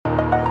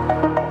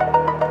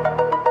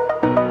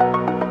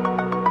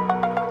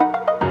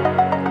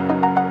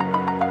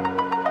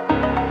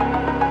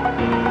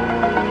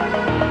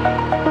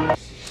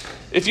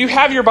If you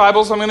have your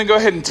Bibles, I'm going to go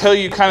ahead and tell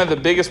you kind of the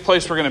biggest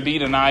place we're going to be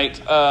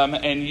tonight,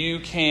 and you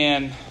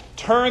can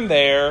turn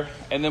there,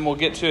 and then we'll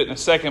get to it in a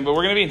second, but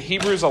we're going to be in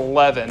Hebrews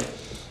 11.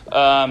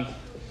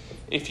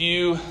 If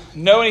you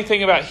know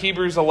anything about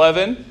Hebrews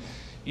 11,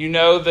 you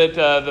know that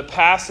the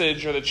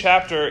passage or the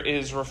chapter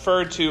is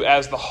referred to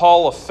as the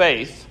Hall of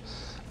Faith.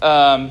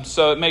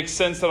 So it makes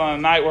sense that on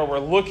a night where we're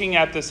looking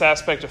at this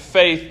aspect of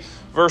faith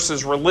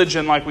versus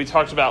religion, like we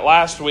talked about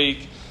last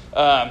week,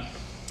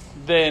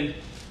 then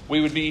we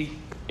would be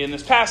in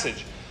this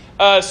passage.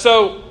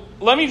 So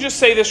let me just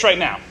say this right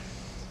now,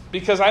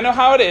 because I know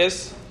how it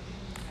is,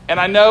 and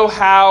I know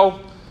how,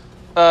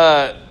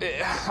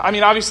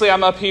 obviously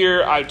I'm up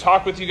here, I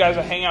talk with you guys,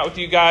 I hang out with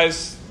you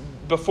guys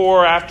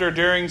before, after,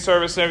 during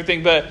service and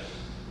everything, but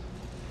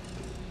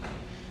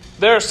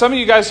there are some of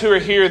you guys who are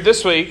here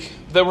this week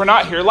that were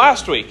not here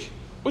last week,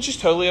 which is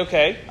totally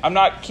okay. I'm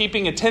not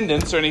keeping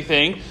attendance or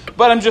anything,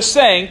 but I'm just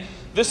saying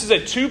this is a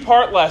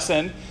two-part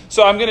lesson,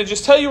 so I'm going to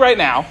just tell you right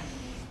now,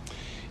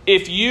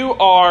 if you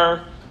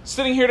are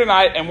sitting here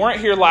tonight and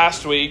weren't here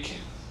last week,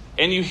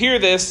 and you hear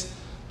this,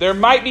 there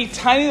might be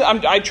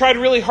I tried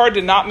really hard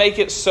to not make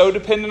it so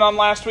dependent on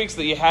last week so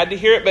that you had to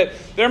hear it, but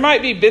there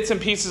might be bits and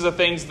pieces of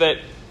things that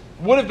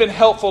would have been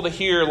helpful to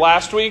hear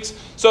last week's.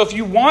 So if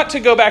you want to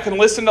go back and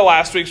listen to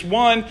last week's,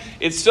 one,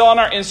 it's still on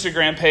our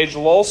Instagram page,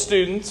 Lowell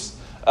Students,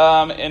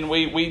 and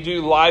we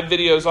do live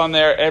videos on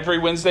there every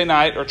Wednesday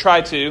night, or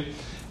try to.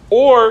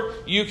 Or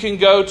you can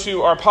go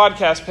to our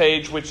podcast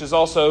page, which is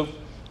also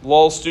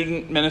Lowell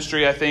Student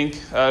Ministry, I think,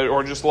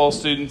 or just Lowell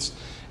Students.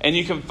 And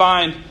you can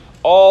find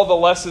all the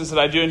lessons that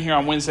I do in here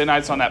on Wednesday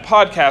nights on that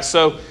podcast.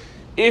 So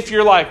if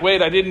you're like,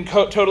 wait, I didn't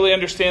totally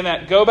understand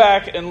that, go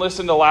back and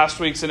listen to last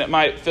week's and it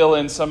might fill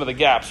in some of the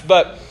gaps.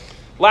 But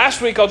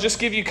last week, I'll just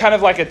give you kind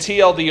of like a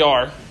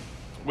TLDR,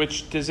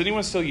 which, does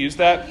anyone still use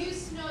that?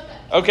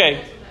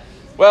 Okay.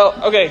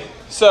 Well, okay.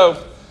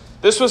 So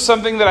this was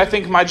something that I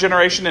think my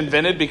generation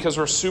invented because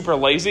we're super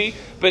lazy.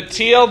 But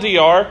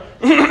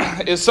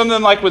TLDR is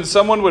something like when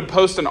someone would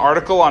post an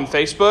article on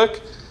Facebook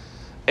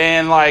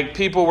and like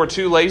people were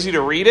too lazy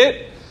to read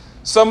it,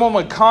 someone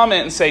would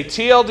comment and say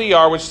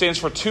TLDR, which stands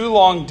for too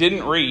long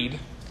didn't read.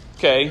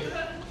 Okay.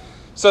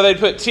 So they'd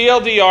put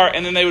TLDR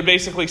and then they would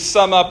basically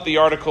sum up the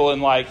article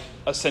in like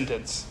a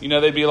sentence. You know,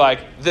 they'd be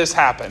like, this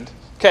happened.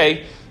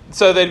 Okay.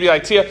 So they'd be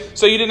like,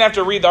 so you didn't have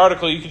to read the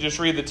article, you could just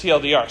read the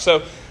TLDR.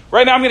 So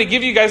right now I'm going to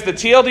give you guys the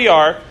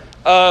TLDR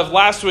of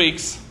last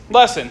week's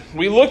lesson.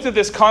 We looked at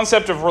this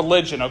concept of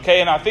religion,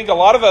 okay? And I think a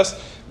lot of us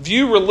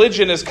view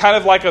religion as kind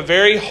of like a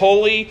very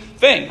holy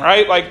thing,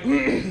 right? Like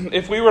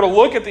if we were to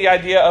look at the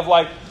idea of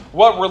like,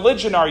 what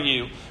religion are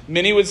you?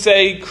 Many would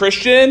say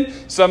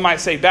Christian, some might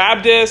say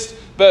Baptist,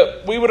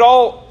 but we would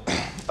all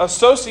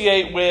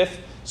associate with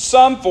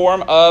some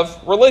form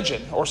of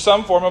religion or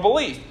some form of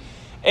belief.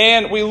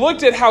 And we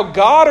looked at how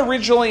God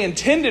originally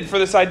intended for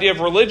this idea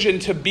of religion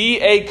to be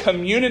a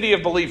community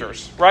of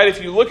believers, right?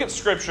 If you look at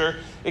Scripture,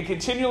 it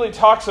continually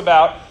talks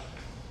about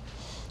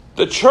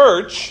the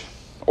church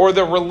or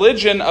the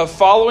religion of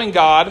following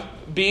God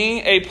being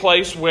a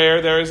place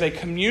where there is a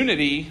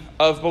community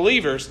of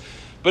believers.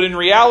 But in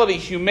reality,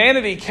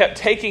 humanity kept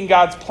taking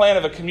God's plan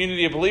of a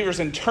community of believers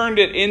and turned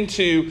it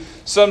into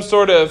some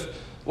sort of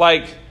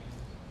like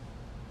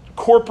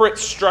corporate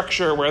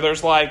structure where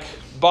there's like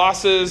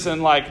bosses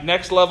and like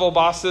next level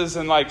bosses,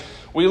 and like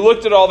we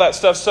looked at all that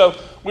stuff. So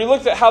we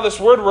looked at how this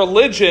word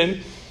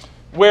religion,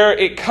 where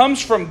it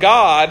comes from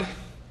God,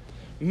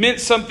 meant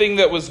something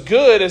that was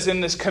good, as in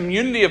this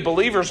community of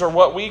believers, or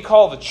what we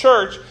call the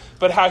church,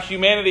 but how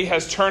humanity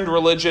has turned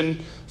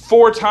religion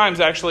 4 times,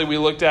 actually, we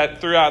looked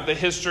at throughout the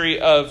history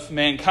of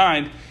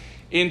mankind,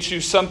 into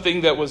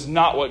something that was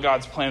not what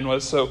God's plan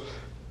was. So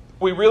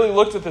we really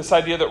looked at this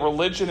idea that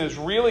religion is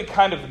really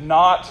kind of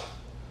not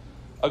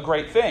a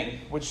great thing,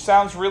 which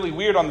sounds really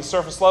weird on the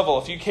surface level.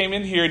 If you came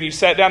in here and you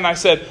sat down and I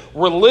said,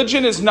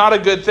 religion is not a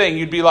good thing,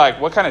 you'd be like,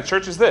 what kind of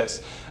church is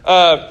this?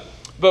 But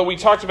we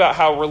talked about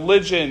how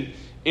religion,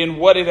 in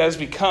what it has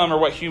become or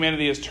what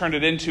humanity has turned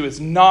it into, is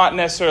not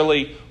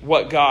necessarily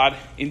what God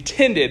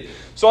intended.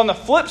 So on the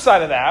flip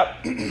side of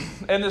that,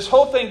 and this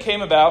whole thing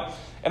came about,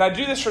 and I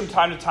do this from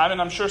time to time, and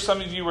I'm sure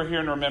some of you were here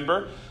and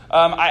remember,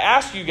 I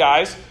asked you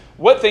guys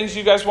what things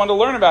you guys want to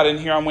learn about in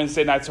here on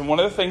Wednesday nights. And one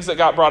of the things that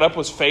got brought up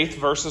was faith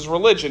versus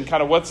religion.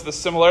 Kind of what's the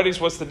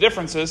similarities, what's the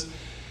differences.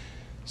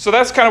 So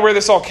that's kind of where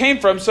this all came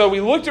from. So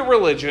we looked at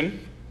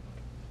religion,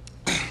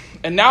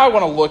 and now I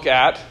want to look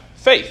at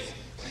faith.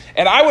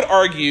 And I would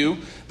argue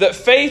that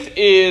faith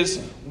is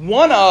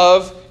one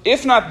of,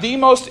 if not the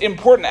most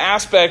important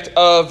aspect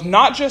of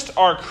not just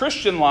our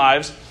Christian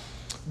lives,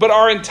 but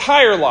our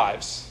entire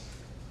lives.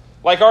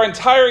 Like our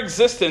entire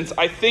existence,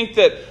 I think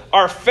that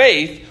our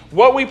faith,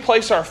 what we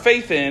place our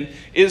faith in,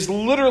 is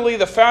literally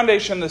the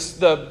foundation,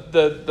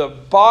 the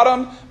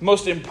bottom,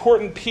 most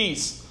important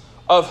piece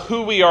of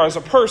who we are as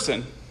a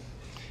person.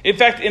 In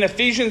fact, in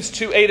Ephesians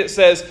 2:8 it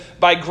says,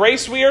 by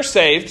grace we are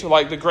saved,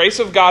 like the grace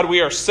of God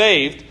we are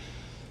saved,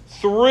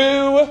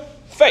 through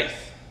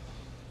faith.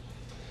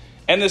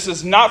 And this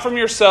is not from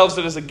yourselves,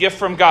 it is a gift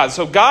from God.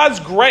 So God's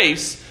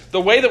grace,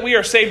 the way that we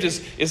are saved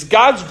is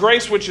God's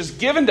grace which is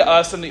given to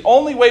us. And the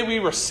only way we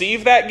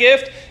receive that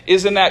gift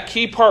is in that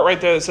key part right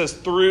there that says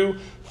through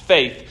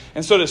faith.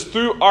 And so it is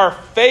through our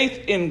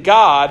faith in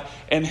God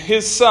and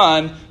his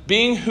Son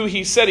being who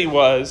he said he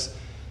was.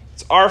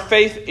 It's our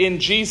faith in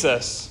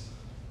Jesus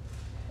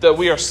that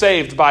we are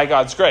saved by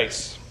God's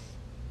grace.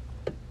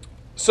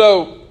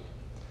 So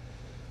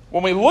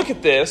when we look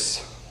at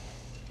this,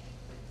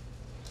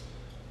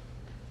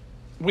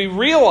 we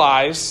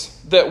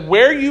realize that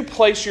where you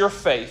place your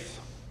faith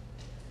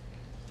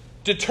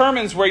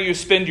determines where you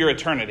spend your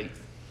eternity.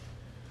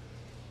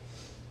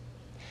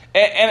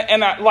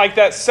 And like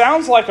that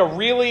sounds like a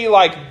really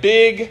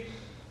big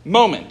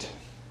moment.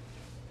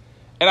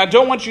 And I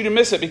don't want you to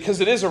miss it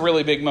because it is a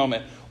really big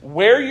moment.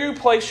 Where you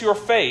place your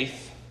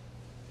faith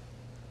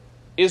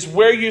is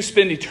where you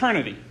spend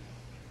eternity.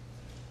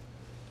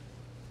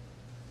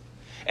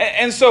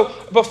 And so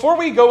before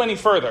we go any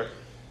further,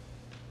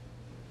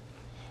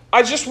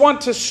 I just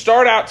want to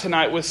start out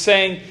tonight with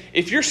saying,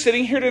 if you're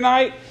sitting here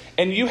tonight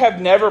and you have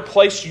never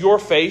placed your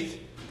faith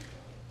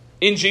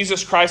in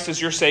Jesus Christ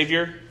as your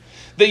Savior,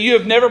 that you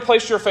have never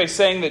placed your faith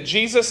saying that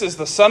Jesus is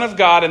the Son of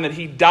God and that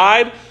he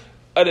died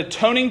an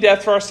atoning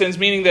death for our sins,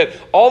 meaning that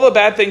all the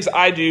bad things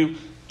I do,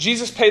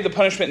 Jesus paid the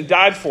punishment and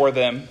died for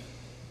them.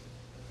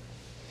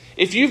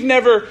 If you've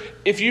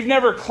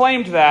never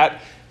claimed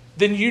that,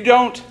 then you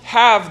don't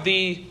have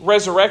the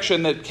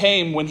resurrection that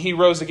came when he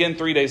rose again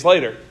 3 days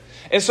later.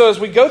 And so as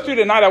we go through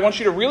tonight, I want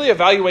you to really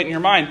evaluate in your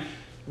mind,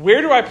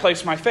 where do I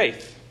place my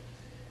faith?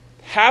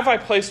 Have I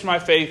placed my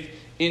faith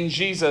in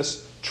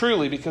Jesus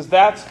truly? Because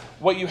that's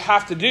what you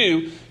have to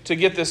do to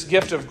get this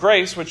gift of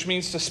grace, which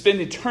means to spend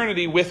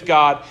eternity with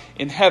God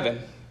in heaven.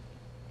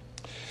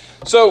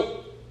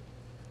 So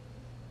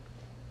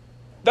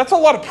that's a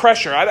lot of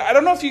pressure. I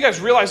don't know if you guys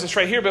realize this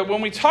right here, but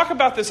when we talk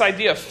about this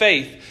idea of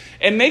faith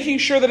and making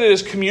sure that it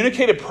is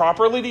communicated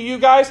properly to you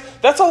guys,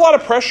 that's a lot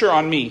of pressure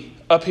on me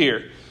up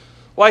here.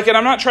 And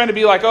I'm not trying to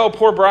be like, oh,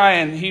 poor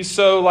Brian, he's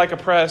so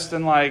oppressed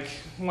and wah.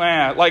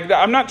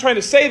 I'm not trying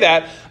to say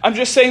that. I'm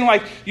just saying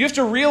you have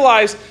to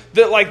realize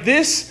that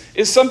this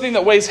is something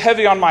that weighs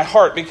heavy on my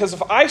heart. Because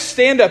if I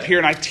stand up here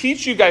and I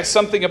teach you guys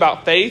something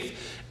about faith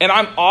and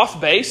I'm off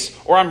base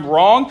or I'm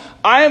wrong,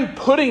 I am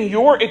putting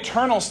your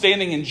eternal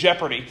standing in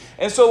jeopardy.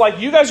 And so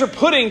you guys are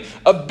putting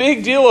a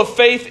big deal of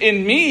faith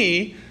in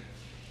me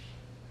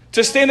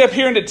to stand up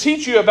here and to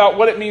teach you about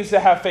what it means to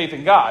have faith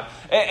in God.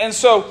 And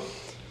so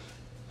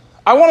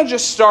I want to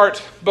just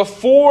start,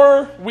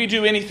 before we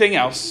do anything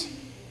else,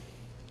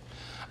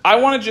 I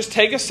want to just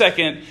take a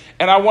second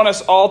and I want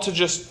us all to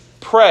just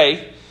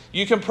pray.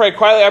 You can pray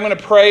quietly. I'm going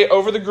to pray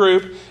over the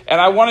group,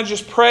 and I want to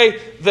just pray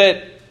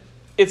that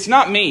it's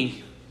not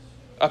me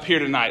up here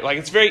tonight.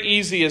 It's very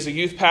easy as a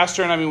youth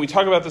pastor, and we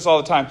talk about this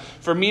all the time,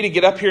 for me to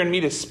get up here and me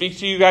to speak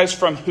to you guys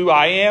from who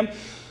I am,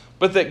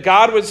 but that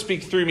God would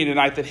speak through me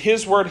tonight, that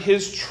his word,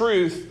 his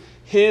truth,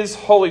 his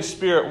Holy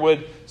Spirit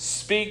would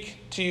speak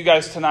to you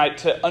guys tonight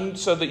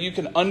so that you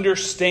can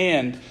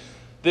understand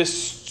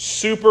this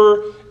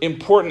super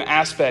important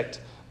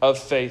aspect of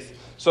faith.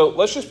 So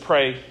let's just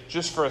pray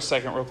just for a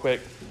second real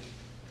quick.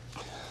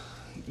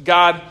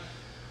 God,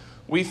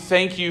 we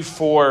thank you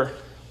for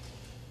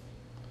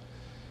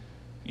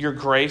your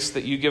grace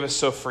that you give us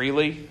so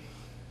freely.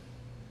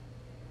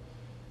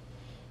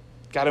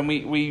 God, and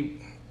we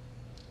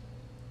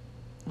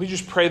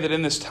just pray that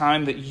in this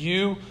time that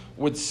you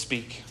would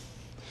speak,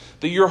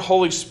 that your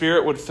Holy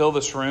Spirit would fill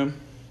this room,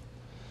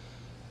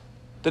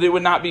 that it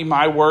would not be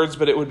my words,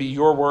 but it would be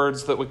your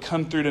words that would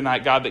come through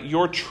tonight, God, that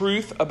your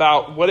truth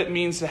about what it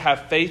means to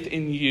have faith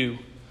in you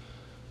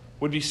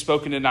would be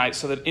spoken tonight,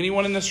 so that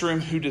anyone in this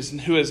room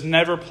who has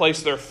never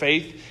placed their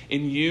faith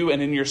in you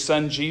and in your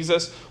Son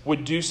Jesus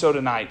would do so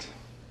tonight.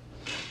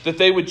 That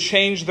they would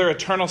change their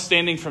eternal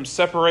standing from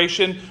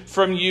separation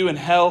from you in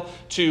hell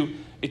to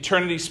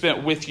eternity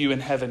spent with you in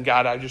heaven.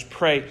 God, I just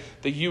pray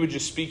that you would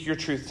just speak your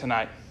truth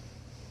tonight.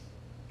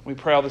 We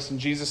pray all this in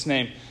Jesus'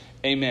 name.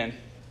 Amen.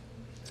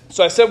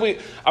 So I said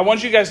I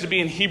want you guys to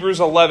be in Hebrews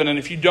 11. And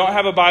if you don't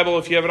have a Bible,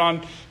 if you have it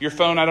on your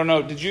phone, I don't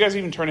know. Did you guys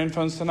even turn in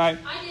phones tonight?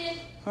 I did.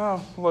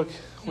 Oh, look.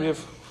 We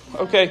have...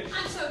 Okay.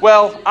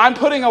 Well, I'm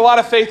putting a lot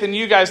of faith in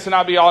you guys to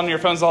not be all on your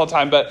phones all the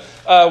time. But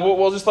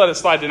we'll just let it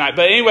slide tonight.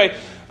 But anyway,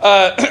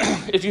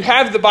 if you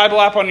have the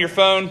Bible app on your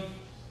phone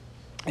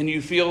and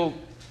you feel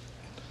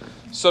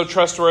so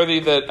trustworthy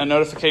that a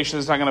notification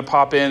is not going to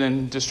pop in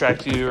and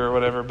distract you or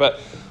whatever. But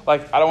I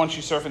don't want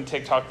you surfing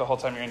TikTok the whole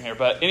time you're in here.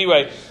 But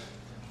anyway,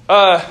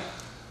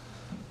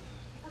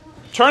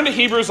 turn to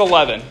Hebrews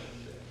 11.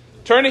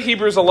 Turn to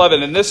Hebrews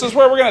 11. And this is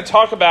where we're going to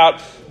talk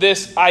about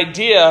this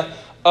idea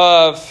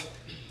of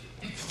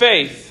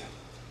faith.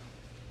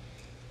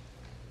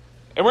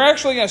 And we're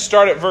actually going to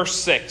start at verse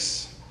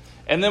 6.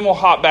 And then we'll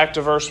hop back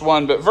to verse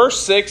 1. But verse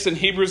 6 in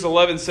Hebrews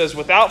 11 says,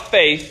 without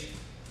faith,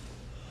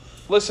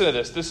 listen to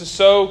this. This is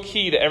so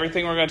key to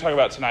everything we're going to talk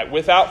about tonight.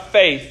 Without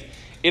faith,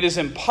 it is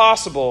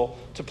impossible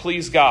to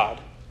please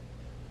God.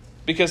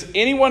 Because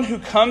anyone who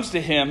comes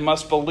to him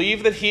must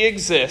believe that he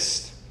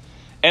exists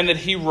and that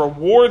he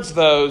rewards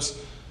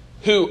those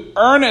who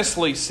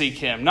earnestly seek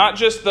him. Not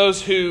just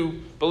those who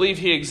believe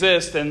he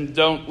exists and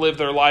don't live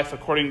their life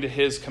according to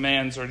his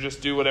commands or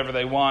just do whatever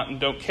they want and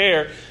don't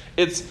care.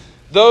 It's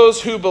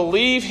those who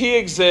believe he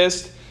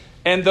exists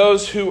and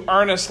those who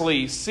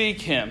earnestly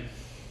seek him.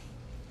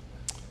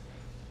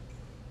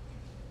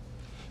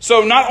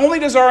 So not only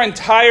does our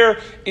entire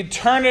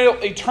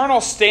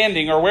eternal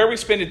standing, or where we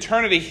spend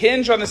eternity,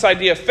 hinge on this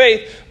idea of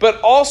faith,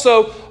 but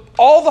also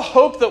all the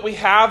hope that we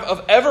have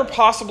of ever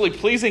possibly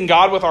pleasing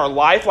God with our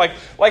life. Like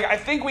I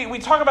think we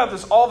talk about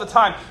this all the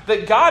time,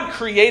 that God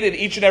created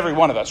each and every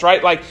one of us,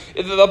 right? Like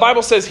the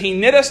Bible says he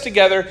knit us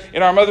together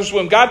in our mother's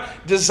womb. God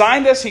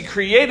designed us, he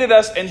created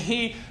us, and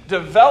he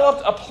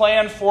developed a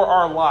plan for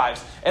our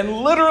lives. And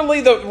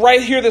literally,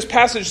 right here, this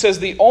passage says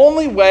the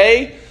only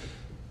way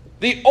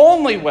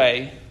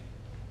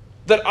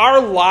that our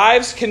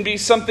lives can be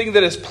something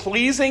that is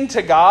pleasing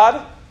to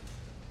God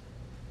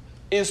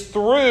is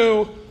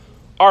through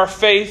our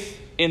faith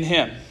in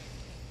him.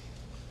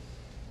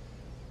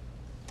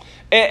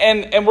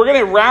 And we're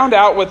going to round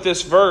out with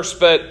this verse,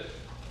 but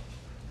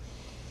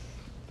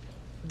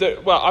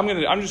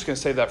I'm just going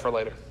to save that for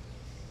later.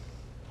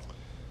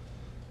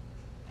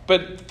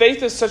 But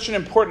faith is such an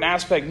important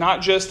aspect,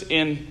 not just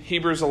in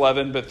Hebrews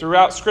 11, but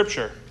throughout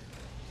Scripture.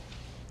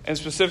 And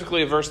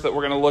specifically a verse that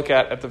we're going to look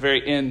at the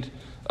very end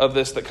of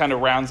this that kind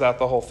of rounds out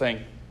the whole thing.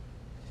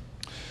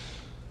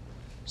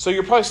 So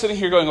you're probably sitting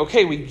here going,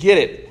 okay, we get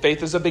it.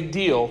 Faith is a big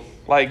deal.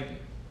 Like,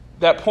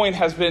 that point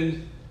has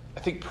been, I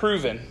think,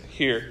 proven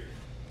here.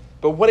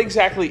 But what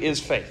exactly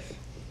is faith?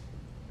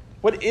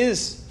 What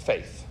is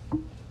faith?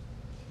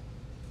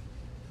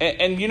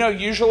 And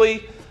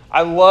usually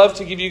I love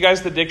to give you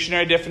guys the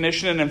dictionary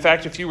definition. And in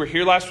fact, if you were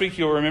here last week,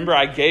 you'll remember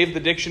I gave the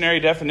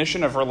dictionary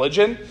definition of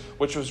religion,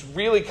 which was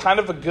really kind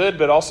of a good,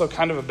 but also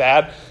kind of a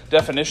bad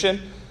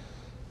definition.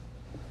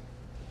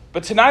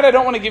 But tonight I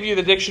don't want to give you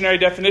the dictionary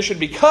definition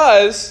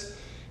because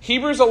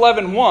Hebrews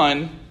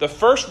 11:1, the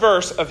first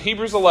verse of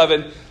Hebrews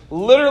 11,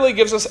 literally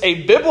gives us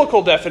a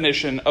biblical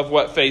definition of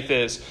what faith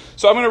is.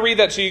 So I'm going to read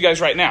that to you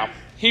guys right now.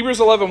 Hebrews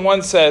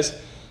 11:1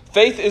 says,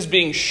 faith is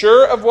being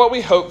sure of what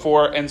we hope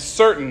for and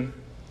certain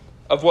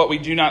of what we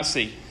do not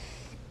see.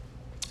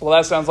 Well,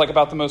 that sounds like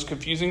about the most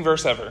confusing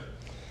verse ever.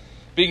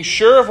 Being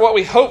sure of what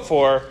we hope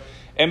for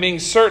and being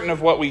certain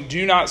of what we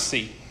do not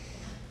see.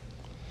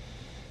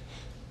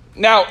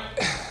 Now,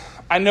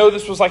 I know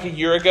this was like a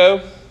year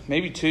ago,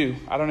 maybe 2,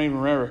 I don't even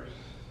remember.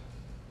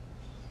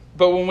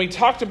 But when we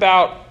talked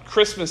about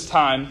Christmas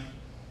time,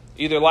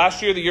 either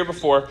last year or the year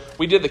before,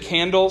 we did the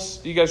candles.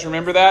 Do you guys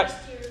remember that?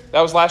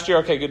 That was last year?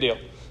 Okay, good deal.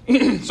 So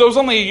it was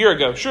only a year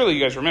ago. Surely you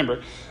guys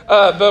remember.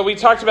 But we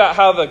talked about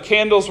how the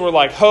candles were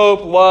like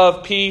hope,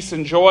 love, peace,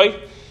 and joy.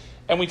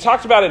 And we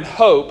talked about in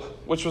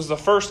hope, which was the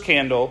first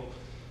candle,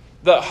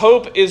 that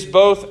hope is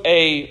both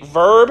a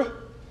verb,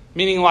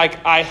 meaning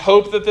like, I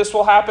hope that this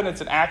will happen. It's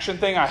an action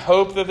thing. I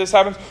hope that this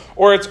happens.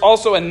 Or it's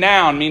also a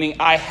noun, meaning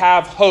I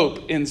have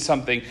hope in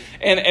something.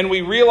 And we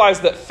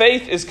realize that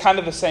faith is kind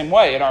of the same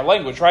way in our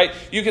language, right?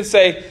 You can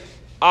say,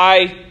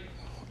 I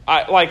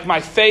like my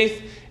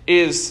faith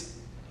is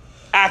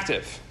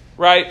active,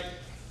 right?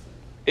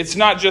 It's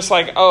not just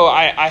like, oh,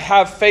 I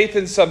have faith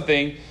in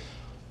something,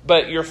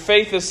 but your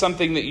faith is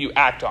something that you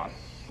act on.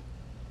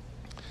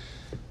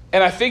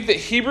 And I think that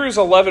Hebrews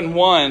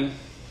 11:1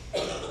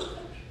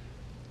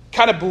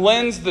 kind of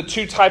blends the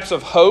two types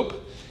of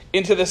hope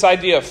into this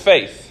idea of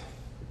faith.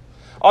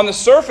 On the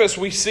surface,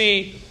 we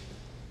see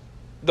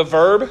the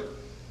verb,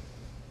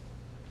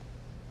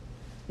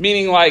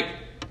 meaning like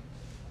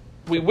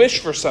we wish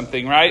for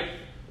something, right?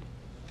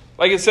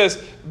 Like it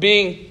says,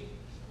 being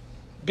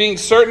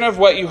certain of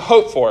what you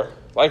hope for,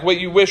 like what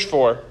you wish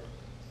for.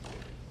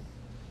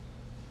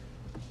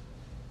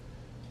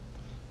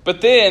 But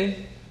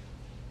then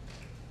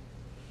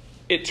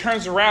it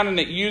turns around and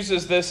it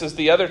uses this as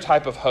the other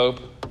type of hope,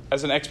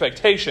 as an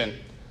expectation.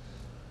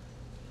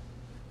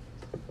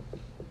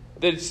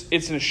 That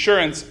it's an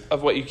assurance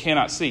of what you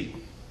cannot see.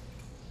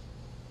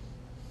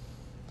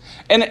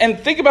 And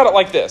think about it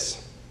like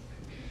this.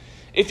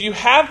 If you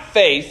have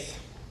faith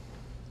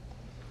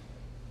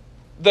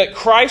that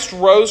Christ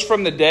rose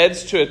from the dead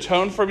to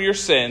atone for your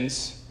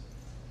sins,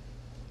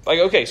 like,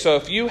 okay, so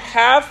if you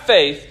have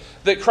faith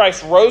that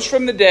Christ rose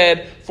from the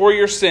dead for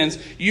your sins,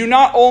 you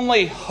not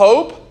only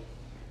hope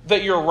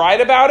that you're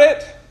right about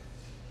it,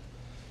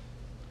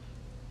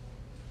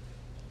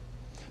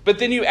 but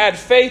then you add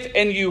faith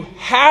and you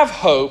have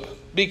hope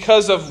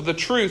because of the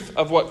truth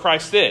of what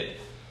Christ did.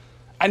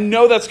 I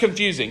know that's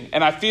confusing,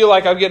 and I feel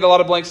like I'm getting a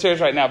lot of blank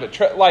stares right now, but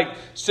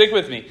stick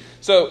with me.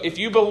 So if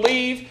you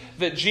believe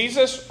that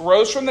Jesus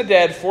rose from the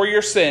dead for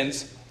your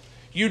sins,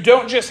 you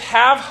don't just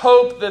have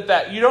hope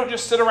that you don't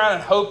just sit around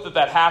and hope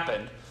that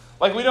happened.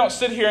 Like, we don't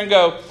sit here and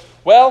go,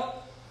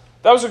 well,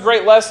 that was a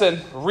great lesson.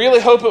 Really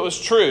hope it was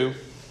true.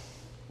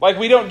 Like,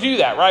 we don't do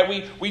that,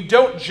 right? We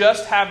don't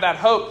just have that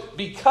hope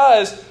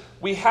because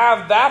we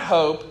have that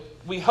hope.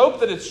 We hope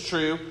that it's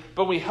true,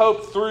 but we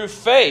hope through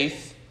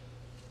faith,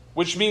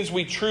 which means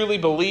we truly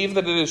believe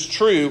that it is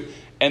true,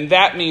 and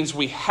that means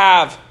we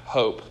have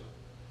hope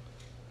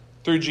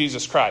through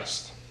Jesus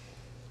Christ.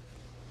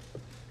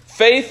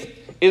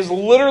 Faith is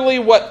literally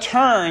what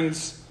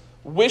turns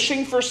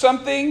wishing for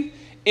something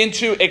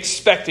into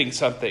expecting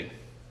something.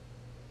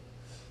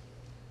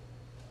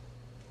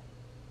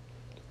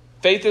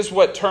 Faith is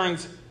what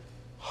turns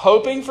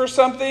hoping for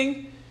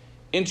something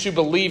into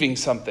believing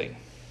something.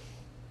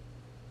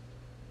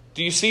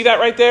 Do you see that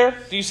right there?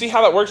 Do you see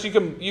how that works?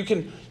 You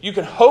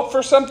can hope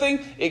for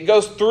something. It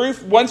goes through.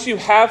 Once you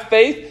have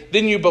faith,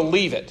 then you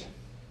believe it.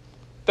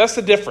 That's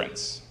the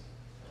difference.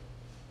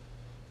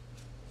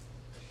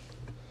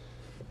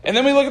 And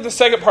then we look at the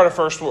second part of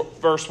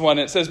verse 1.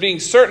 It says, being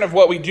certain of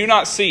what we do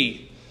not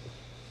see.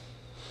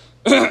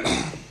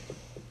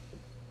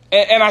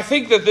 And I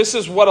think that this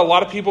is what a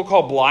lot of people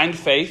call blind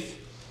faith.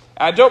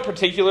 And I don't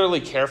particularly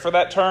care for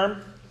that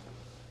term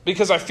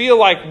because I feel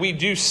like we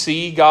do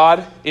see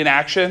God in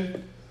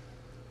action.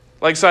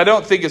 So I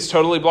don't think it's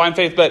totally blind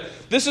faith, but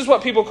this is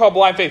what people call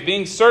blind faith,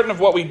 being certain of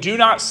what we do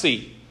not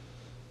see.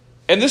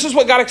 And this is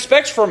what God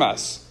expects from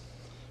us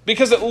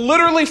because it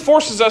literally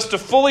forces us to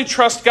fully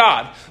trust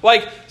God.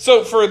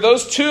 So for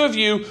those two of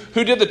you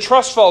who did the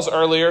trust falls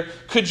earlier,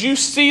 could you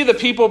see the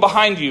people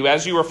behind you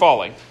as you were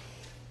falling?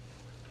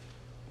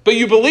 But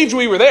you believed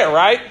we were there,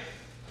 right?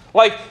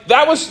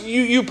 That was,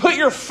 you put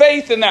your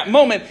faith in that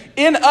moment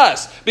in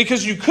us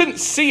because you couldn't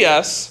see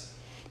us,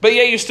 but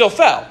yet you still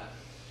fell.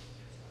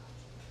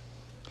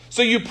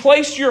 So you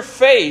placed your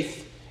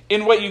faith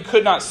in what you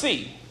could not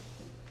see.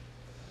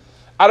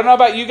 I don't know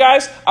about you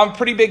guys. I'm a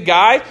pretty big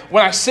guy.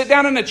 When I sit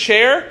down in a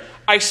chair,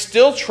 I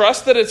still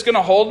trust that it's going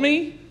to hold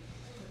me.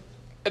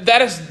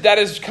 That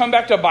has come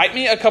back to bite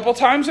me a couple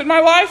times in my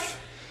life.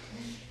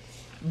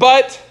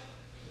 But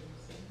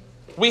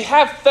we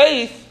have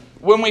faith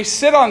when we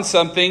sit on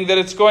something that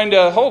it's going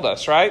to hold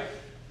us, right?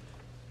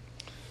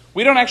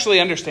 We don't actually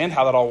understand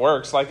how that all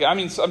works.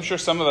 I'm sure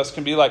some of us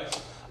can be like,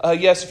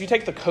 yes, if you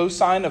take the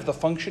cosine of the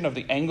function of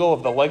the angle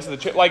of the legs of the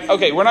chair.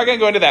 Okay, we're not going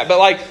to go into that.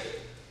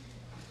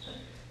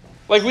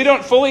 But we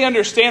don't fully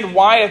understand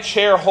why a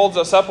chair holds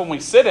us up when we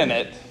sit in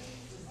it.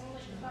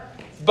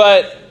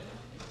 But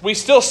we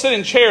still sit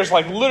in chairs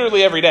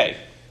literally every day.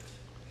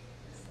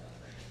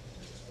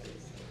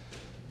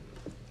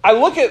 I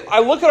look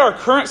at our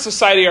current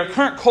society, our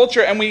current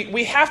culture, and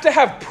we have to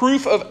have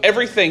proof of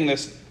everything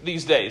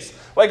these days.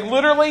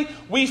 Literally,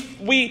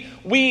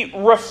 we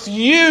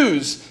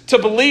refuse to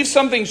believe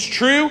something's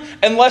true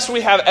unless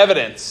we have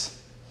evidence.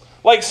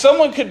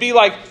 Someone could be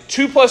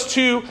 2 +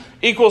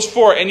 2 =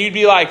 4, and you'd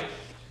be like,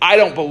 I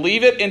don't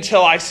believe it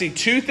until I see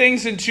 2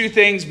 things and 2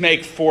 things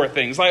make 4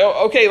 things.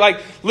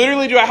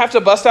 Literally, do I have to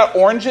bust out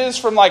oranges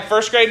from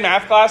first grade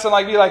math class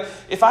and be like,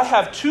 if I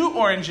have 2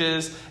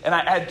 oranges and I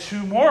add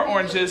 2 more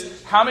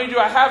oranges, how many do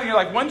I have? And you're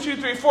like, 1, 2,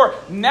 3, 4.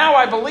 Now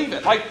I believe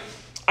it.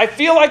 I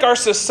feel like our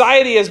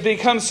society has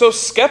become so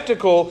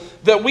skeptical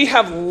that we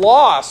have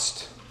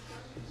lost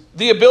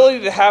the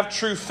ability to have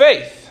true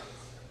faith.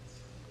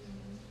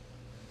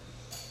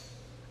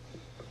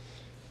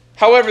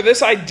 However,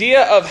 this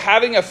idea of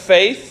having a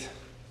faith,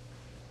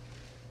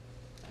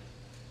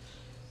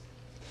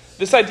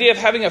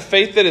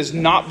 that is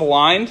not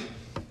blind,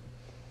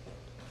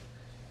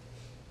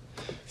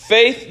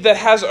 faith that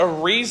has a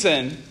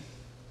reason,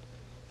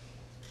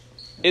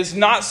 is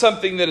not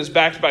something that is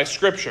backed by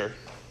Scripture.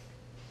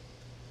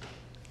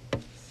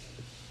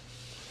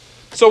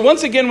 So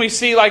once again, we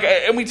see,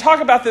 and we talk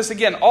about this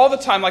again all the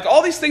time,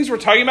 all these things we're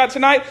talking about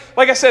tonight,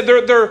 like I said,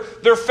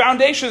 they're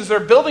foundations, they're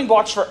building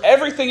blocks for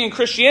everything in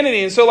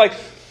Christianity. And so,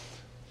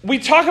 we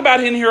talk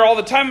about in here all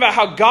the time about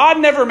how God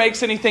never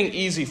makes anything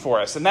easy for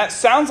us. And that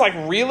sounds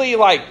really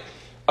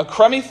a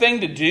crummy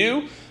thing to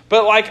do,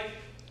 but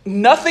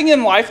nothing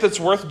in life that's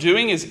worth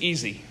doing is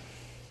easy.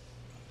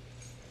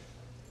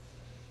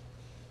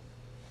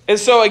 And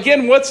so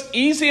again, what's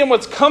easy and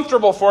what's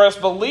comfortable for us,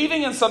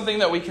 believing in something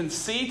that we can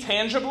see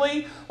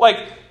tangibly,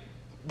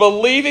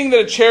 believing that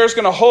a chair is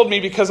going to hold me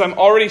because I'm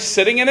already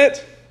sitting in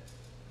it,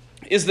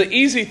 is the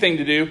easy thing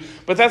to do.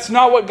 But that's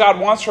not what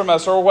God wants from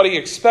us or what He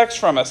expects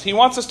from us. He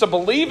wants us to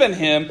believe in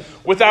Him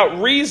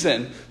without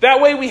reason. That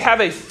way we have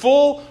a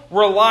full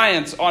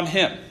reliance on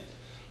Him.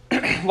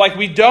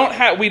 We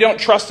don't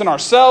trust in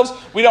ourselves.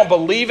 We don't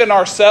believe in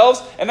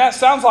ourselves. And that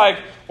sounds like,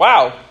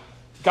 wow,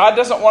 God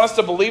doesn't want us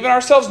to believe in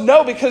ourselves?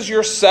 No, because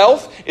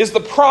yourself is the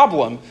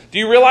problem. Do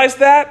you realize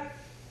that?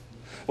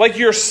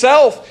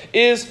 Yourself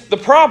is the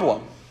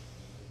problem.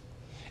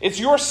 It's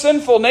your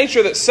sinful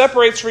nature that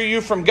separates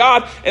you from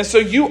God, and so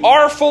you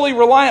are fully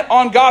reliant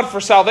on God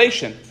for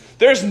salvation.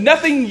 There's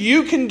nothing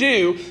you can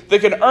do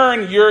that can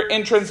earn your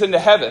entrance into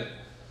heaven.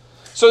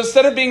 So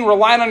instead of being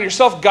reliant on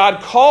yourself,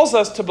 God calls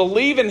us to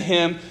believe in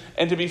Him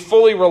and to be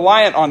fully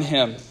reliant on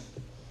Him.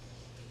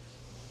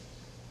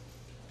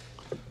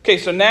 Okay,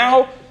 so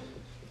now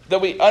that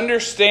we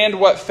understand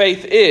what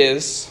faith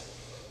is,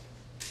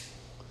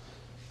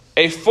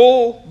 a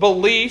full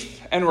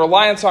belief and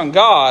reliance on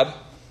God,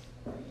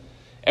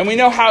 and we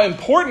know how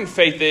important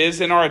faith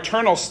is in our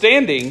eternal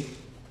standing,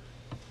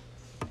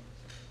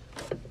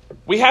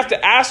 we have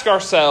to ask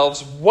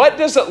ourselves, what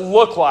does it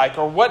look like,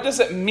 or what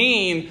does it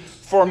mean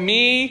for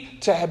me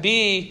to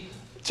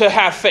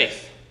have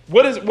faith?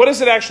 What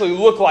does it actually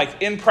look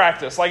like in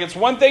practice? Like, it's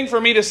one thing for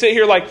me to sit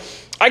here, like,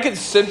 I could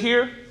sit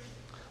here,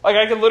 like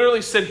I could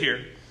literally sit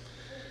here,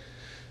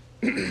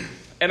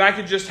 and I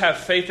could just have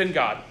faith in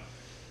God.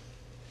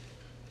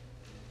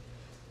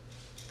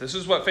 This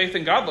is what faith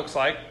in God looks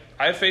like.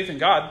 I have faith in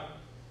God.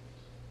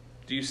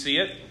 Do you see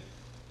it?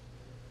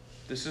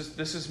 This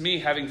is me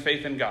having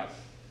faith in God.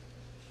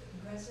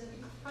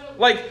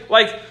 Like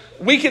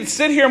we could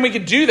sit here and we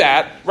could do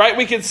that, right?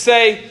 We could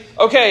say,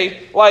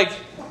 okay, like,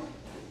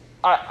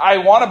 I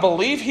want to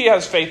believe he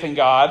has faith in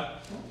God,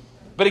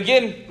 but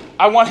again,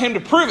 I want him to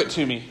prove it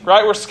to me,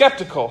 right? We're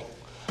skeptical.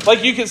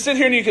 Like, you could sit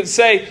here and you could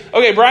say,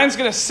 okay, Brian's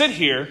going to sit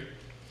here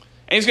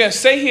and he's going to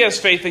say he has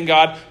faith in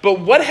God, but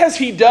what has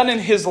he done in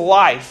his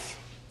life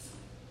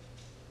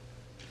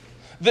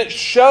that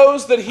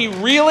shows that he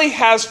really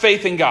has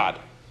faith in God?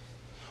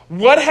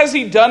 What has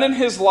he done in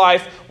his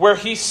life where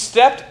he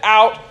stepped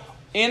out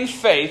in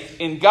faith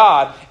in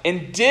God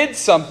and did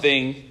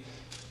something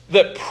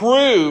that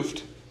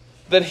proved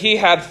that he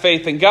had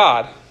faith in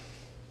God?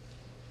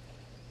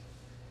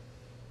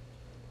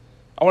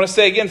 I want to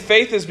say again,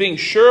 faith is being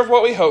sure of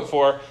what we hope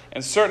for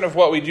and certain of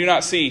what we do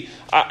not see.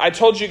 I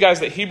told you guys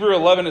that Hebrew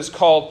 11 is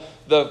called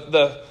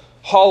the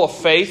Hall of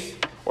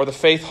Faith, or the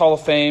Faith Hall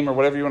of Fame, or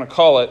whatever you want to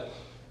call it.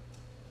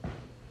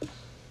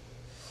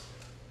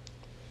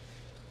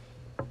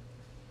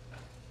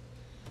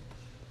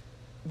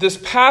 This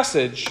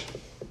passage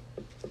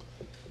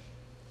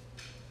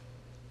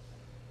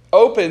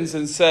opens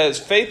and says,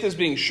 faith is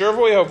being sure of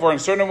what we hope for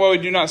and certain of what we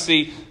do not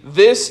see.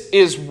 This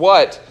is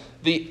what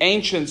the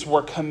ancients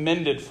were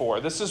commended for.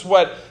 This is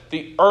what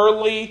the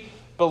early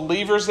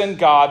believers in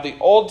God, the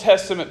Old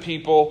Testament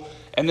people,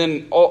 and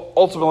then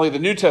ultimately the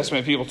New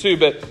Testament people too,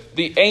 but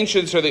the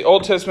ancients or the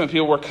Old Testament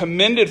people were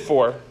commended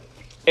for.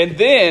 And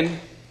then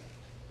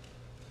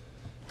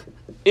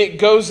it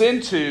goes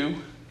into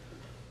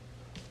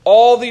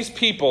all these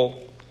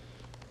people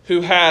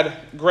who had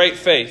great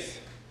faith.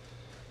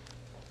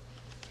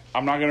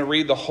 I'm not going to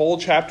read the whole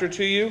chapter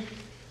to you,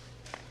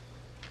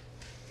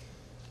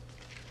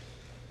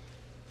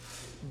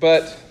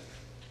 but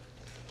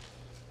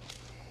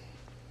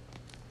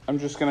I'm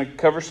just going to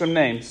cover some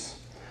names.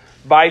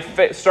 By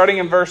faith, starting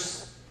in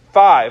verse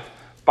 5,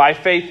 by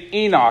faith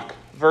Enoch.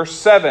 Verse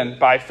 7,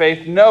 by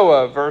faith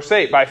Noah. Verse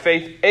 8, by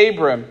faith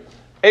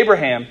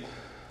Abraham.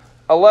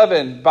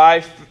 11,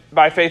 by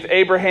faith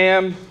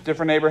Abraham,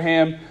 different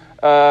Abraham.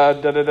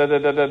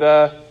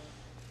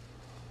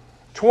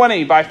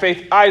 20, by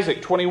faith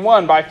Isaac.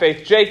 21, by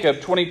faith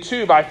Jacob.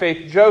 22, by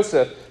faith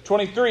Joseph.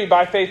 23,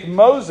 by faith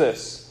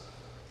Moses.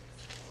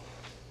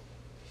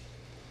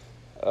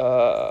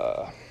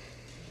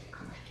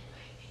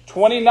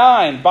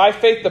 29, by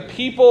faith the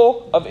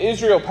people of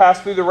Israel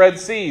passed through the Red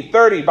Sea.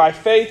 30, by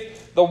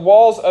faith the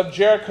walls of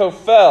Jericho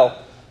fell.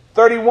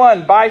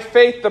 31, by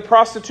faith the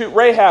prostitute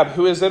Rahab,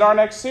 who is in our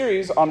next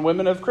series on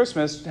Women of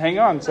Christmas. Hang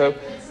on. So,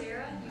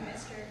 Sarah, you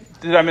missed her.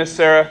 Did I miss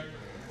Sarah?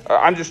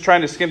 I'm just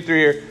trying to skim through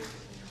here.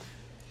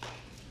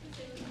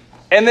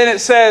 And then it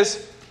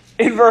says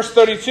in verse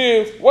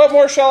 32, what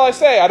more shall I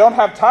say? I don't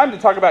have time to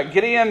talk about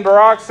Gideon,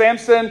 Barak,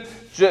 Samson,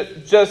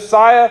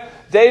 Josiah,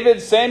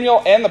 David,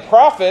 Samuel, and the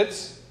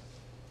prophets,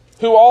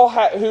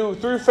 who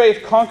through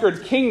faith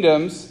conquered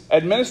kingdoms,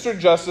 administered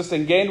justice,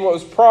 and gained what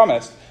was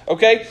promised.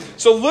 Okay?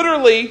 So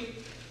literally,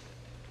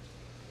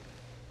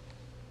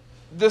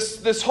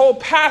 this whole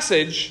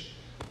passage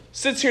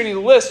sits here and he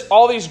lists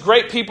all these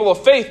great people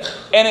of faith,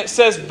 and it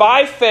says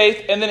by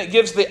faith, and then it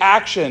gives the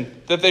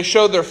action that they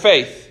showed their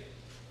faith.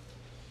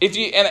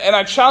 And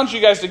I challenge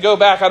you guys to go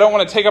back. I don't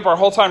want to take up our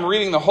whole time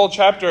reading the whole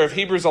chapter of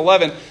Hebrews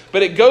 11,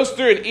 but it goes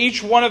through, and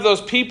each one of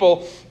those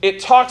people, it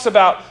talks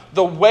about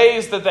the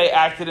ways that they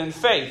acted in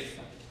faith.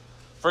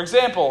 For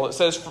example, it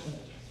says,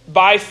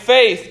 by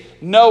faith,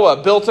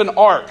 Noah built an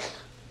ark.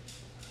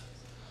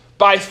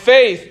 By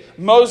faith,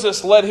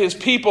 Moses led his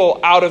people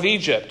out of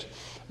Egypt.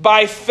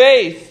 By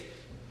faith,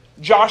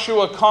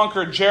 Joshua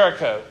conquered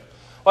Jericho.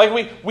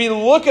 Like we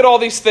look at all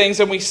these things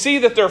and we see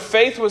that their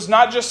faith was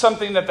not just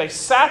something that they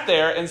sat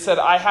there and said,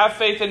 I have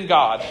faith in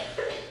God.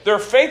 Their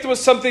faith was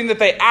something that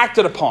they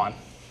acted upon.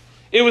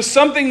 It was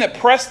something that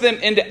pressed them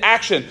into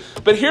action.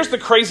 But here's the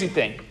crazy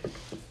thing.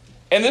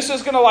 And this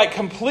is going to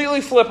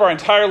completely flip our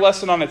entire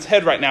lesson on its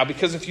head right now.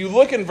 Because if you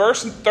look in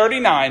verse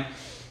 39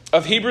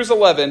 of Hebrews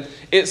 11,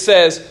 it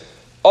says,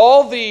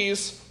 all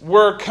these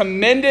were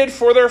commended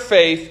for their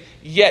faith,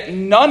 yet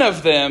none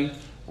of them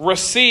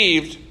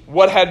received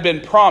what had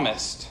been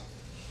promised.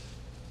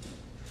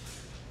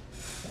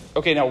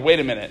 Okay, now wait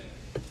a minute.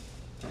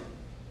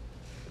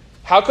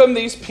 How come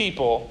these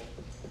people,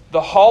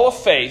 the Hall of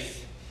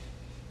Faith,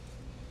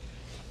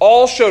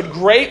 all showed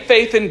great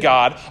faith in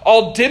God,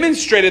 all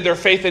demonstrated their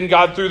faith in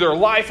God through their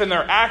life and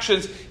their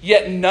actions,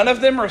 yet none of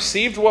them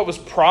received what was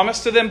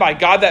promised to them by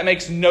God. That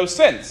makes no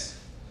sense.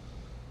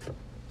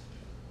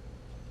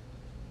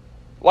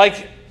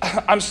 Like,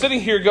 I'm sitting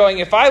here going,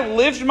 if I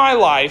lived my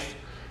life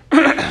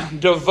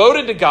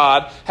devoted to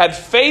God, had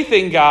faith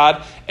in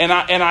God, and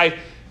I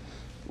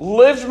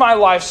lived my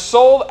life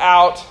sold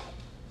out,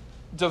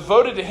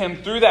 devoted to Him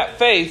through that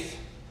faith,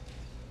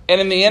 and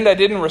in the end I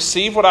didn't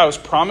receive what I was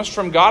promised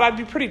from God, I'd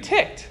be pretty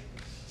ticked.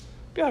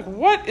 I'd be like,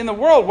 what in the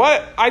world?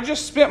 What? I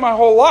just spent my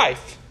whole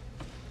life.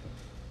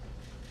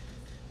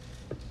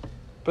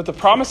 But the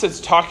promise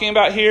it's talking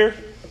about here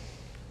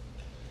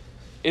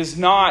is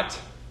not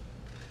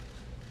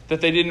that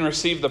they didn't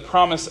receive the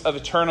promise of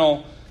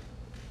eternal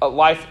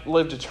life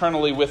lived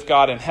eternally with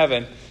God in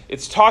heaven.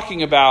 It's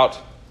talking about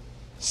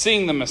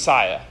seeing the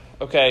Messiah,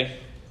 okay?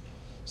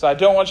 So I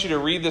don't want you to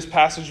read this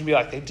passage and be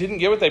like, they didn't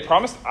get what they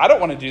promised? I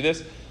don't want to do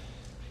this.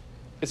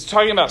 It's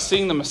talking about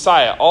seeing the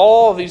Messiah.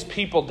 All these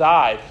people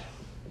died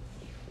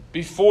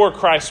before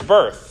Christ's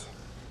birth.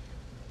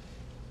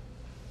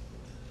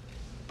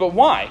 But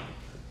why?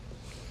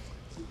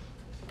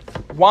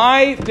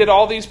 Why did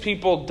all these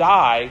people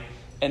die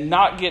and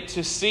not get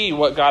to see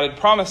what God had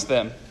promised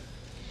them?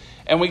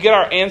 And we get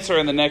our answer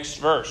in the next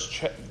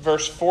verse,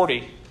 verse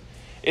 40.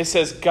 It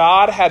says,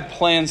 God had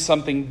planned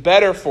something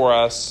better for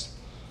us,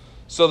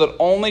 so that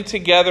only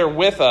together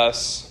with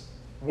us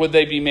would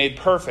they be made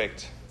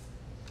perfect.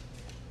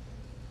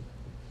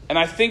 And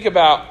I think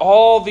about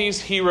all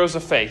these heroes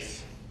of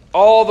faith,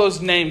 all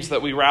those names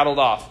that we rattled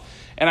off.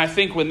 And I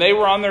think when they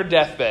were on their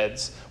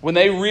deathbeds, when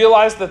they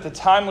realized that the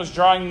time was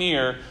drawing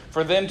near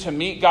for them to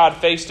meet God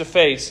face to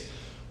face,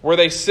 were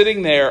they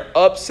sitting there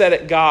upset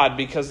at God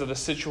because of the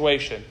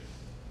situation?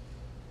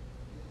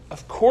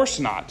 Of course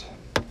not.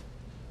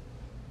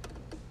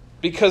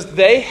 Because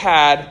they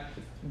had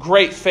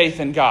great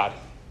faith in God.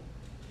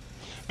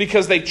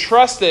 Because they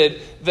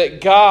trusted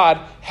that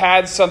God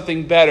had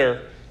something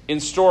better in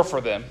store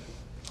for them.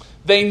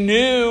 They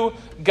knew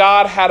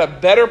God had a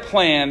better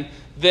plan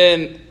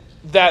than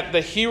that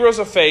the heroes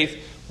of faith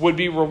would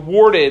be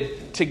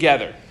rewarded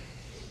together,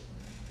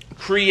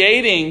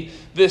 creating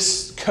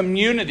this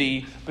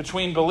community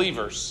between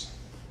believers.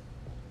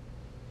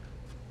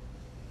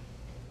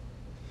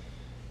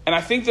 And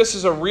I think this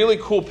is a really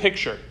cool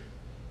picture.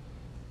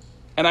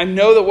 And I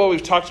know that what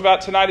we've talked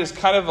about tonight is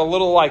kind of a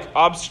little like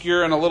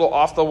obscure and a little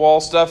off the wall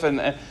stuff and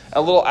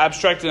a little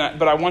abstract,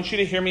 but I want you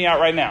to hear me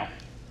out right now.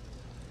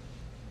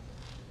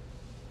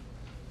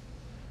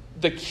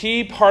 The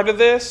key part of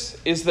this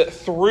is that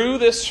through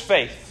this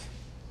faith,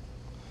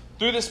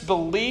 through this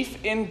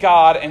belief in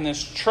God and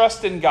this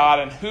trust in God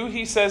and who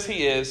He says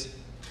He is,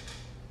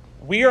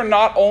 we are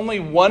not only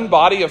one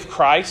body of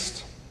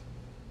Christ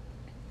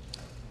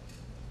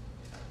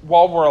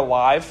while we're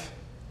alive,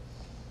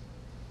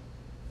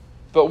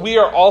 but we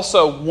are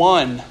also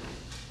one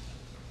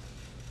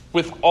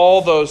with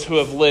all those who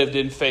have lived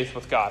in faith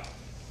with God.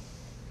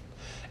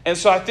 And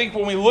so I think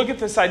when we look at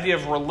this idea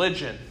of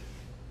religion,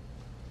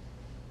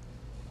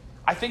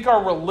 I think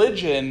our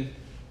religion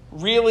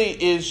really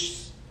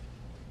is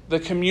the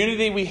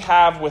community we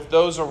have with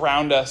those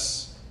around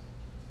us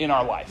in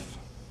our life.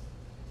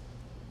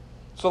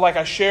 So like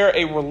I share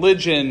a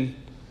religion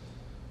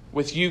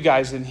with you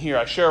guys in here.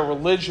 I share a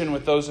religion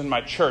with those in my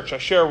church. I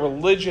share a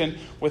religion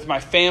with my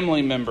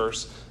family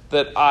members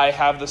that I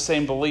have the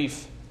same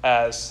belief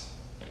as.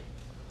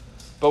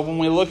 But when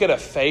we look at a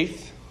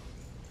faith,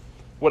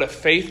 what a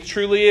faith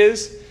truly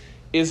is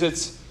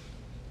it's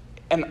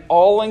an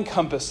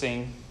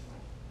all-encompassing,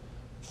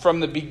 from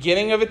the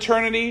beginning of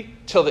eternity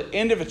till the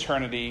end of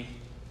eternity,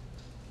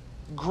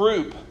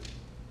 group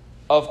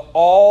of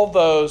all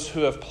those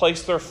who have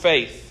placed their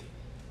faith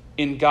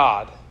in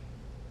God.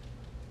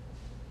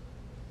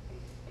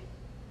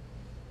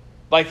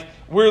 Like,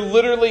 we're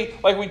literally,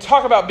 like we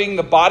talk about being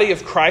the body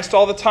of Christ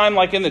all the time,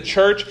 like in the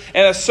church,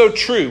 and that's so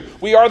true.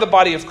 We are the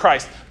body of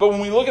Christ. But when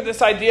we look at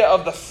this idea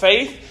of the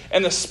faith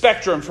and the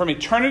spectrum from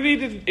eternity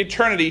to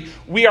eternity,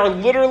 we are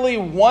literally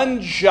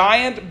one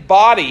giant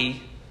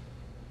body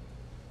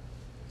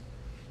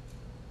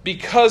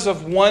because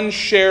of one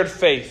shared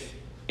faith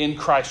in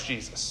Christ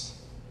Jesus.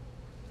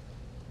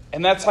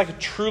 And that's like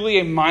truly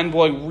a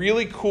mind-blowing,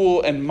 really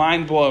cool and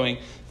mind-blowing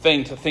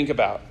thing to think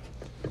about.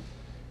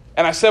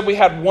 And I said we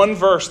had one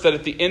verse that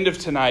at the end of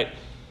tonight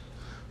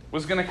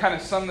was going to kind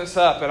of sum this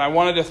up. And I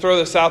wanted to throw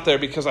this out there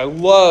because I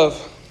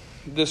love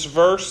this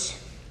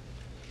verse.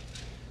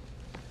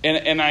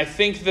 And I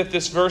think that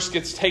this verse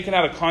gets taken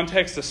out of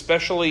context,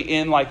 especially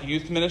in like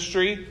youth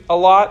ministry a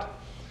lot.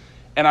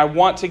 And I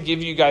want to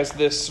give you guys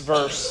this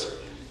verse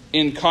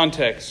in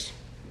context.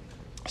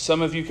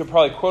 Some of you could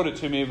probably quote it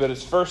to me, but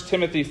it's 1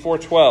 Timothy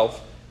 4:12.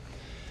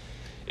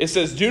 It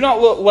says, "Do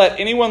not let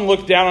anyone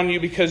look down on you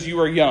because you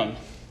are young."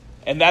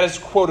 And that is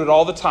quoted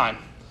all the time.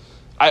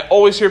 I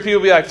always hear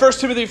people be like, 1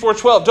 Timothy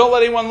 4:12, don't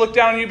let anyone look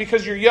down on you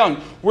because you're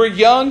young. We're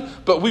young,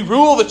 but we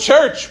rule the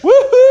church.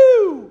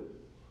 Woohoo!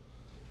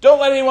 Don't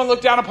let anyone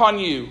look down upon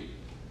you.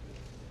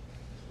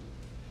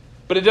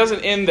 But it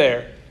doesn't end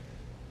there.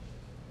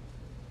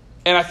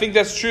 And I think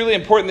that's truly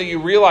important that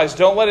you realize,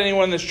 don't let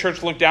anyone in this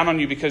church look down on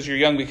you because you're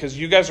young, because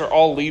you guys are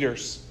all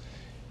leaders.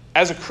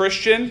 As a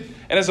Christian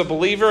and as a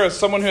believer, as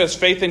someone who has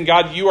faith in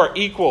God, you are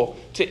equal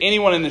to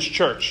anyone in this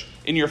church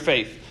in your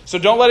faith. So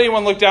don't let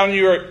anyone look down on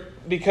you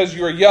because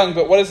you are young.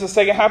 But what is the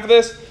second half of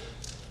this?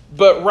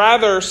 But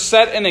rather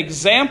set an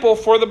example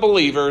for the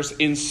believers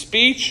in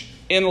speech,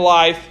 in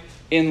life,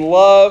 in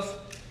love,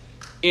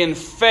 in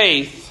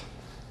faith,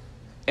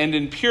 and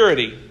in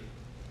purity.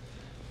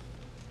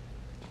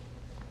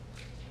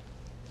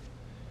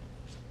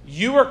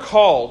 You are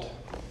called,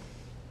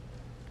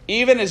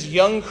 even as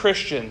young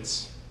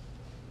Christians,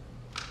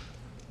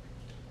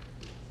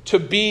 to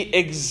be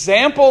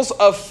examples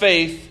of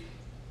faith,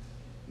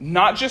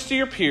 not just to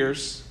your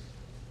peers,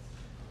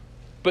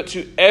 but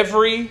to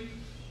every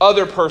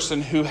other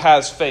person who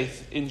has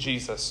faith in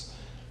Jesus.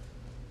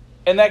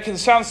 And that can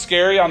sound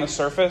scary on the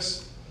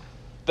surface,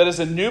 that as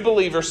a new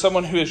believer,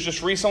 someone who has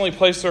just recently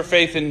placed their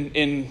faith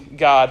in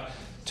God,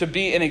 to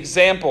be an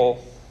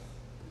example.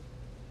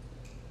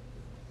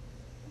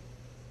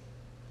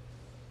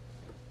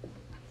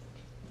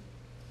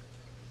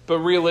 But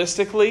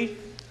realistically,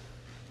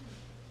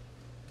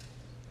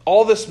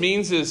 all this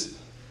means is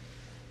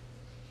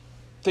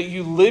that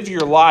you live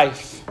your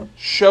life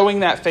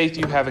showing that faith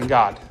you have in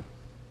God.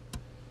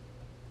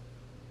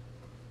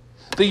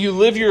 That you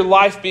live your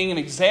life being an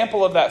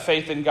example of that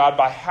faith in God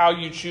by how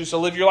you choose to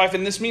live your life.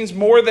 And this means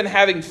more than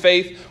having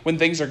faith when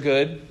things are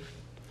good.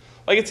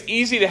 Like, it's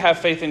easy to have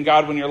faith in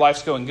God when your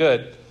life's going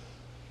good.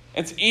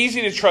 It's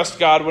easy to trust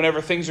God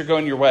whenever things are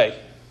going your way.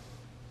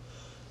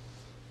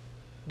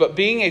 But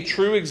being a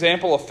true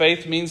example of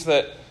faith means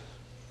that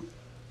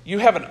you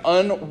have an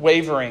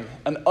unwavering,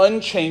 an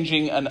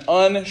unchanging, an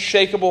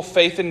unshakable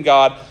faith in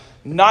God,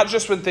 not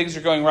just when things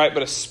are going right,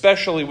 but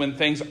especially when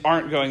things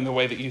aren't going the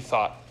way that you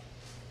thought.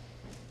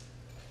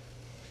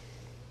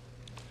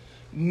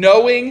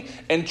 Knowing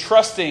and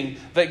trusting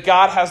that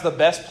God has the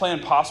best plan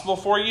possible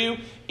for you,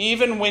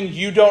 even when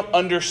you don't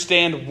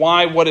understand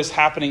why what is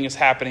happening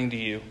to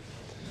you.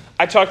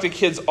 I talk to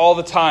kids all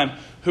the time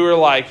who are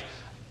like,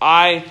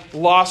 I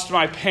lost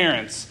my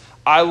parents.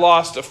 I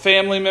lost a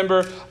family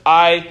member.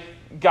 I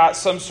got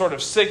some sort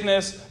of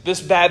sickness.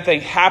 This bad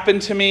thing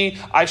happened to me.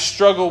 I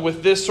struggle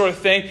with this sort of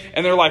thing.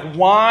 And they're like,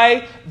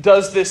 why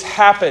does this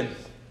happen?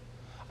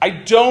 I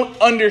don't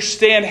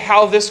understand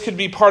how this could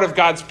be part of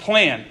God's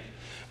plan.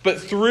 But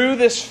through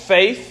this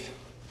faith,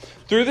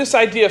 through this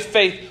idea of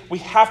faith, we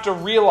have to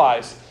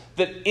realize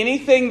that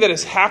anything that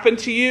has happened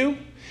to you,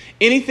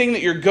 anything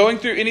that you're going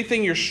through,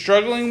 anything you're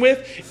struggling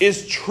with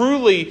is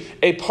truly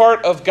a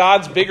part of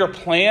God's bigger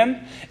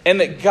plan, and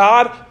that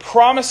God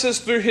promises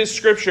through His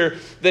Scripture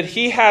that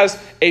He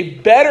has a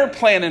better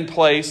plan in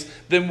place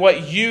than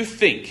what you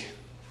think.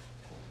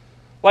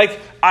 Like,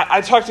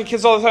 I talk to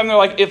kids all the time, they're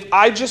like, if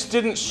I just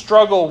didn't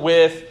struggle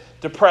with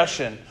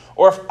depression,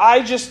 or if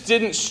I just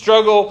didn't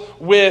struggle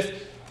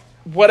with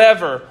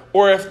whatever,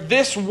 or if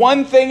this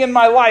one thing in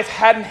my life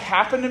hadn't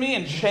happened to me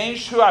and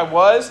changed who I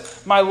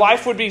was, my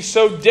life would be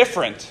so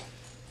different.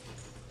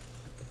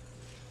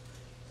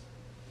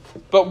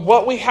 But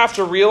what we have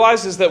to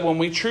realize is that when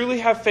we truly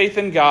have faith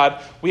in God,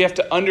 we have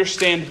to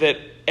understand that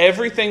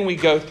everything we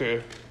go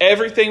through,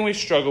 everything we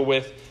struggle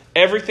with,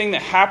 everything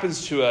that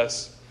happens to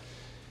us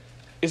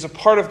is a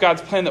part of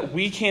God's plan that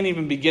we can't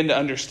even begin to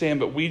understand,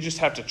 but we just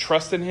have to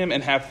trust in Him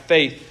and have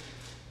faith.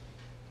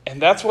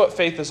 And that's what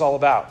faith is all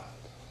about.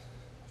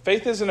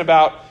 Faith isn't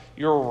about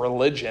your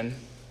religion.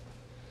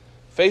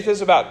 Faith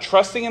is about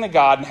trusting in a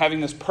God and having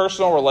this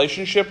personal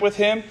relationship with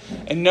Him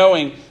and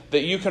knowing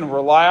that you can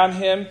rely on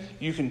Him,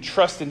 you can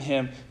trust in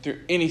Him through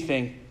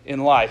anything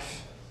in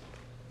life.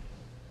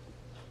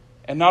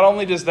 And not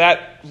only does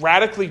that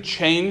radically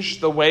change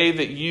the way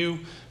that you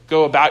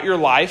go about your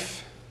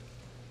life,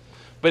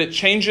 but it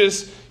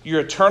changes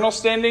your eternal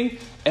standing,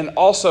 and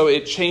also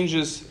it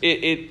changes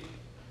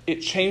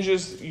it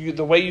changes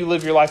the way you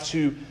live your life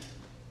to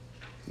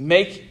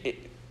make it.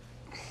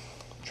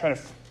 I'm trying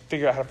to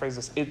figure out how to phrase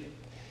this.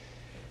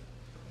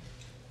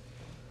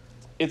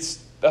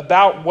 It's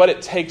about what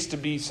it takes to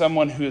be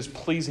someone who is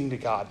pleasing to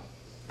God.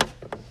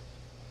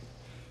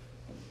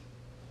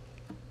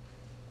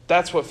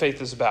 That's what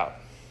faith is about.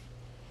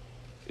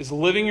 Is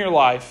living your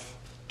life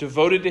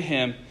devoted to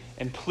Him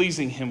and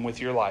pleasing Him with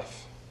your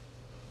life.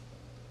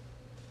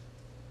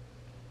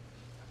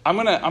 I'm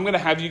gonna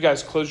have you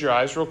guys close your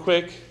eyes real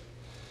quick.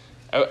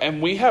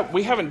 And we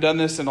haven't done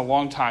this in a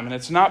long time, and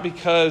it's not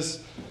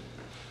because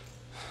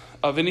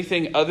of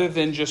anything other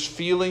than just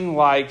feeling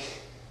like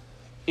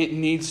it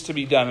needs to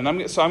be done. And I'm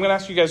going to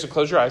ask you guys to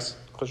close your eyes.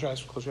 Close your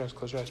eyes, close your eyes,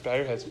 close your eyes, bow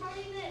your heads.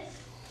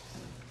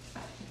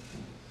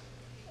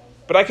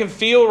 But I can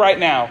feel right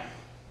now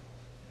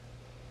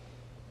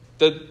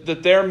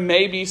that there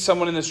may be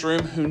someone in this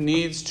room who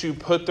needs to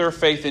put their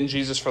faith in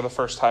Jesus for the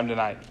first time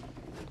tonight.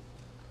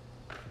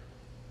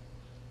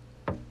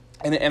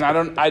 And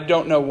I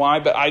don't know why,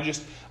 but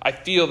I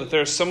feel that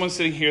there's someone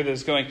sitting here that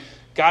is going,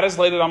 God has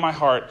laid it on my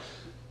heart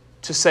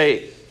to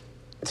say,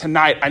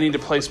 tonight I need to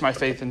place my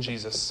faith in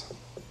Jesus.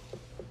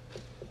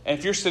 And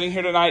if you're sitting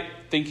here tonight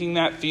thinking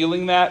that,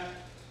 feeling that,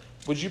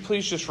 would you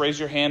please just raise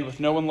your hand with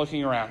no one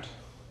looking around?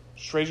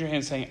 Just raise your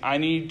hand saying, I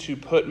need to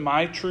put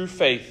my true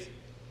faith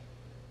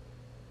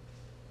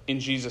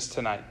in Jesus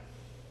tonight.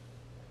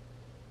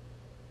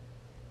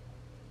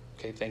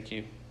 Okay, thank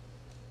you.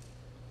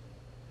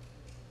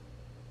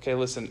 Okay,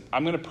 listen,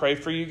 I'm going to pray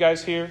for you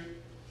guys here.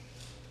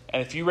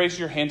 And if you raise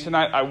your hand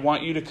tonight, I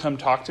want you to come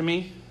talk to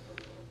me.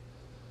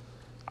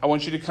 I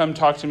want you to come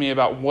talk to me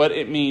about what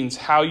it means,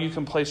 how you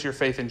can place your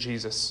faith in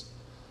Jesus,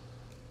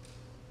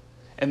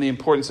 and the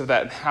importance of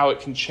that and how it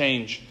can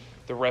change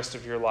the rest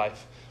of your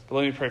life. But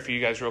let me pray for you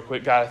guys real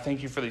quick. God, I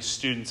thank you for these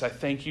students. I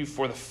thank you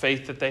for the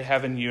faith that they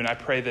have in you, and I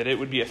pray that it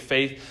would be a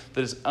faith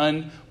that is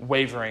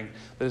unwavering,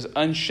 that is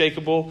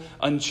unshakable,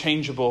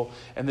 unchangeable,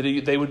 and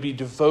that they would be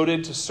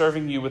devoted to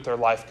serving you with their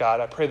life,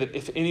 God. I pray that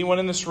if anyone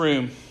in this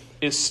room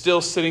is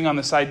still sitting on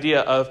this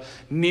idea of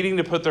needing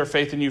to put their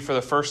faith in you for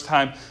the first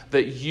time,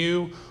 that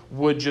you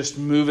would just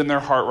move in their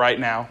heart right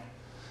now.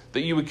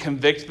 That you would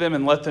convict them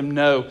and let them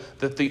know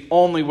that the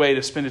only way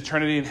to spend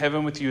eternity in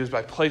heaven with you is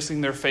by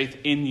placing their faith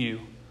in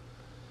you.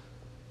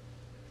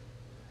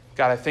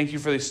 God, I thank you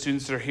for these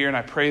students that are here, and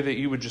I pray that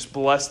you would just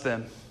bless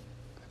them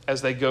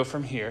as they go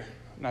from here.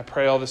 And I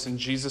pray all this in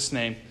Jesus'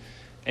 name.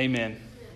 Amen.